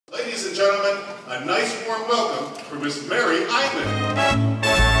Ladies and gentlemen, a nice warm welcome for Miss Mary Eiland.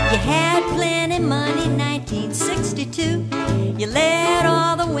 You had plenty money, 1962. You let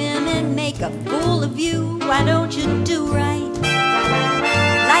all the women make a fool of you. Why don't you do right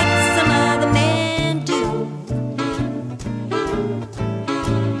like some other men do?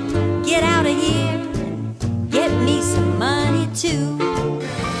 Get out of here and get me some money too.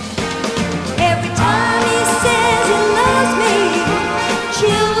 Every time he says he loves me,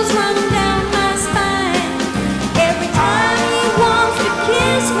 chills run down my spine. Every time he wants to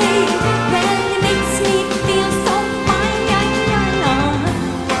kiss me, well, he makes me feel so fine.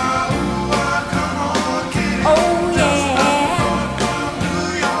 Oh yeah,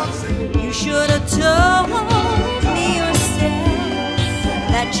 you should have told me yourself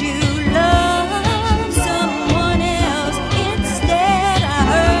that you love someone else. Instead, I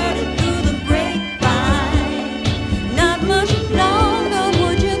heard it through the grapevine. Not much longer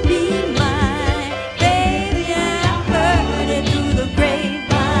would you be mine, baby. I heard it through the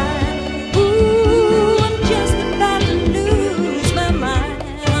grapevine. Ooh, I'm just about to lose my mind,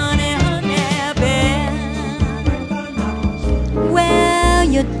 honey, honey, babe. Well,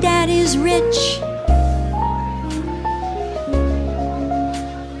 your daddy's rich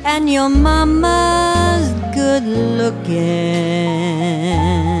and your mama's good looking.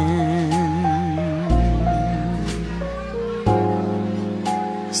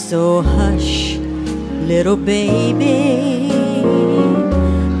 So hush, little baby,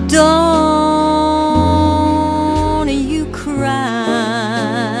 don't you cry.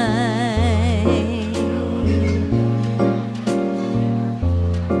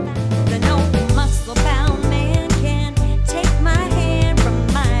 The no muscle-bound man can take my hand from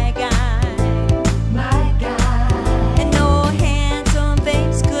my guy. And no handsome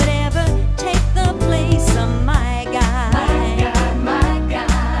face could ever take the place of my guy.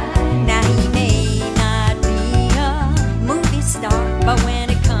 Now he may not be a movie star, but when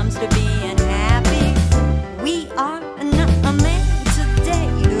it comes to being happy, we are not a man today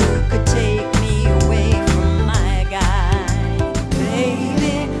who could take me away from my guy.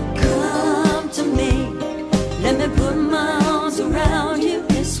 Baby, come to me, let me put my arms around you.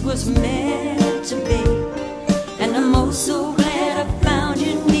 This was meant to be, and I'm oh so glad I found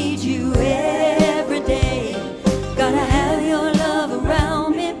you. Need you every day. Gotta have your love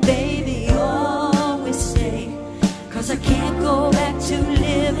around me, baby, always stay. 'Cause I can't go back to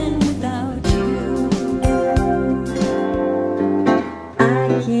living without you. I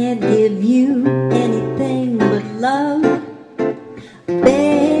can't give you anything but love,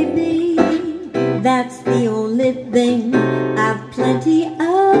 baby. That's the only thing I've plenty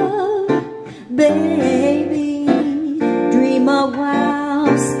of, baby. Dream a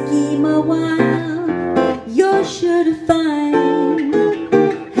while, scheme a while, you're sure to find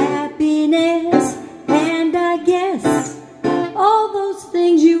happiness, and I guess all those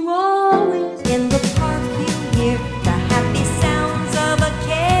things you always. In the park you hear the happy sounds of a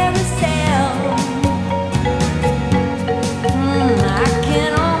carousel. I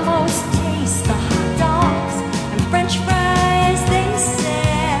can almost taste the hot dogs and French fries they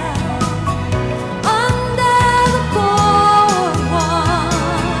sell under the boardwalk,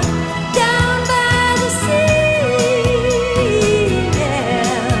 down by the sea.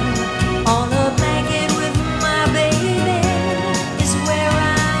 Yeah. On a blanket with my baby is where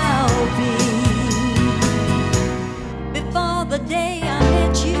I'll be. Before the day I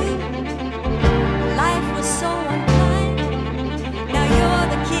met you, life was so unkind. Now you're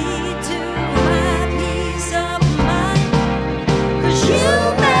the key to my peace of mind. 'Cause you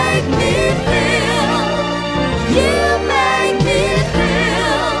make me feel, you make me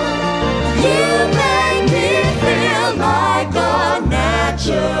feel, you make me feel like a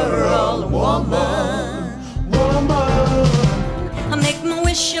natural woman. I make my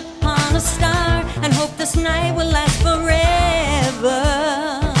wish upon a star and hope this night will last forever.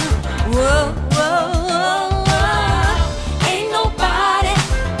 Whoa, whoa, whoa, whoa. Ain't nobody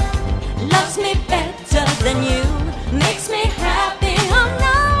loves me better than you. Makes me happy, oh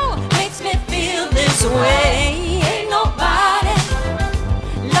no, makes me feel this way. Ain't nobody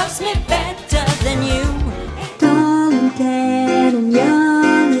loves me better than you. Tall and tan and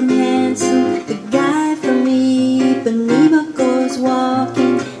young and handsome, the guy from Ipanema goes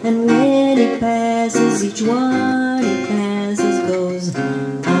walking, and when he passes each one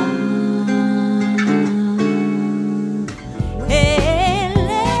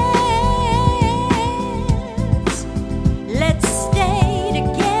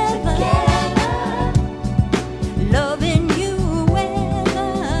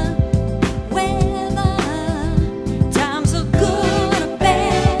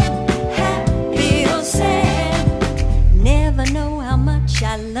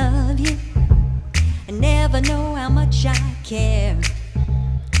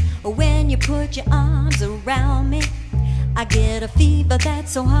put your arms around me, I get a fever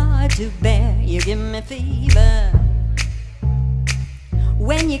that's so hard to bear. You give me fever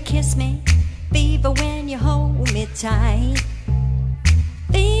when you kiss me, fever when you hold me tight,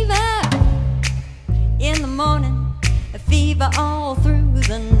 fever in the morning, a fever all through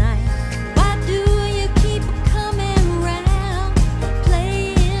the night. Why do you keep coming round,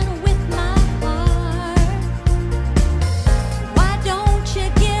 playing with my heart? Why don't you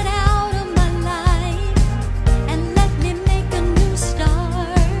get out of my life and let me make a new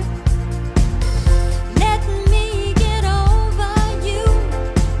start? Let me get over you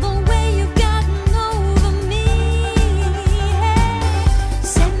the way you've gotten over me. Hey,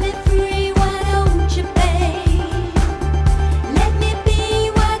 set me free, why don't you, babe? Let me be,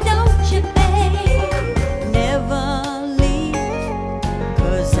 why don't you, babe? Never leave,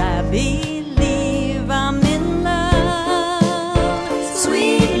 'cause I believe I'm in love.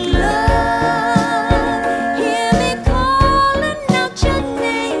 Sweet love, hear me calling out your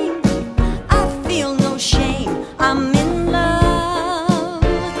name. I feel no shame, I'm in love.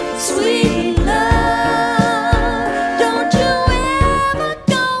 Sweet love, don't you ever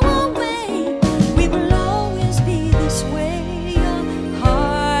go away. We will always be this way. Your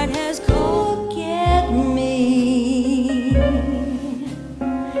heart has coquetted me.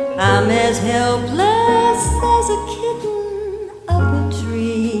 I'm as helpless as a kitten up a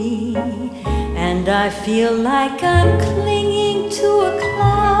tree, and I feel like I'm clinging to a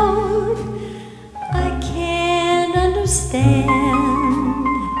cloud. I can't understand.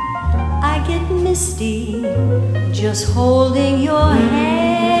 I get misty just holding your hand.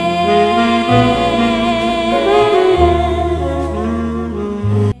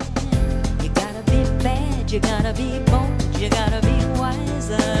 You gotta be bad, you gotta be bold, you gotta be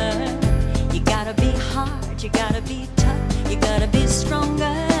wiser. You gotta be hard, you gotta be tough, you gotta be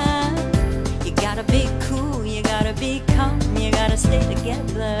stronger. You gotta be cool, you gotta be calm, you gotta stay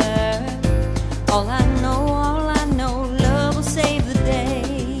together. All I know, love will save the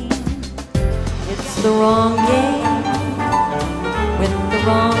day. It's the wrong game with the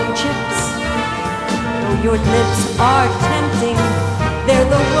wrong chips. Though your lips are tempting, they're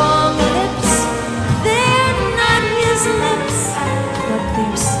the wrong lips. They're not his lips, but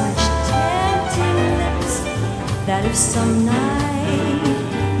they're such tempting lips that if some night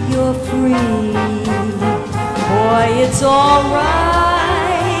you're free, boy, it's alright.